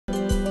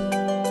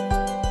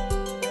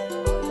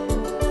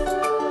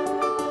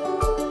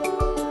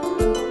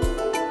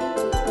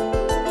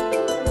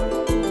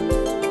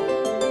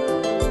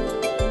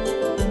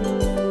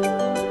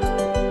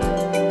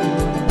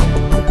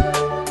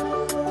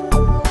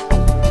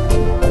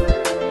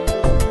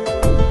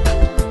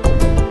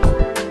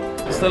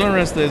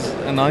Stellenrust is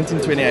a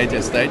 1928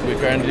 estate. We're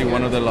currently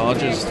one of the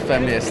largest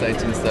family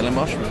estates in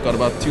Stellenbosch. We've got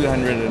about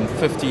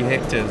 250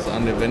 hectares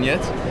under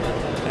vineyards.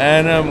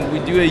 And we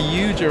do a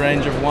huge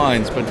range of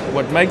wines, but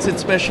what makes it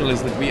special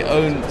is that we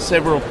own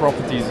several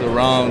properties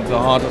around the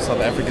heart of South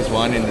Africa's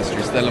wine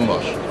industry,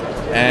 Stellenbosch.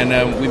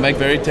 And we make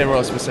very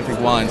terroir-specific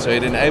wines, so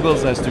it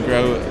enables us to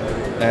grow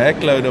a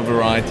heckload of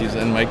varieties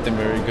and make them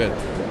very good.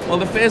 Well,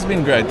 the fair's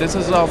been great. This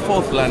is our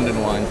 4th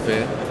London Wine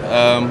Fair.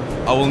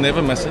 I will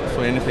never miss it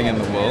for anything in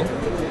the world.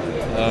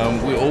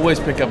 We always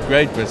pick up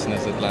great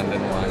business at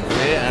London Wine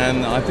Fair,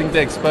 and I think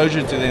the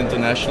exposure to the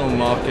international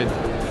market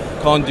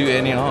can't do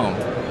any harm.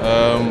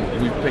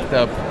 We've picked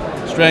up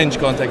strange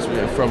contacts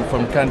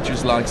from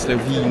countries like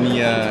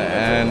Slovenia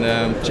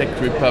and Czech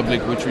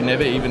Republic, which we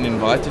never even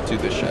invited to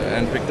the show,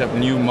 and picked up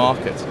new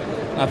markets.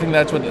 I think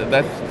that's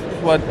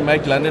what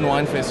makes London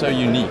Wine Fair so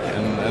unique,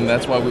 and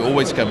that's why we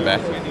always come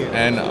back.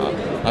 And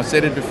I've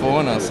said it before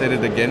and I'll say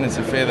it again, it's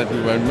a fair that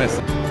we won't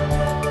miss.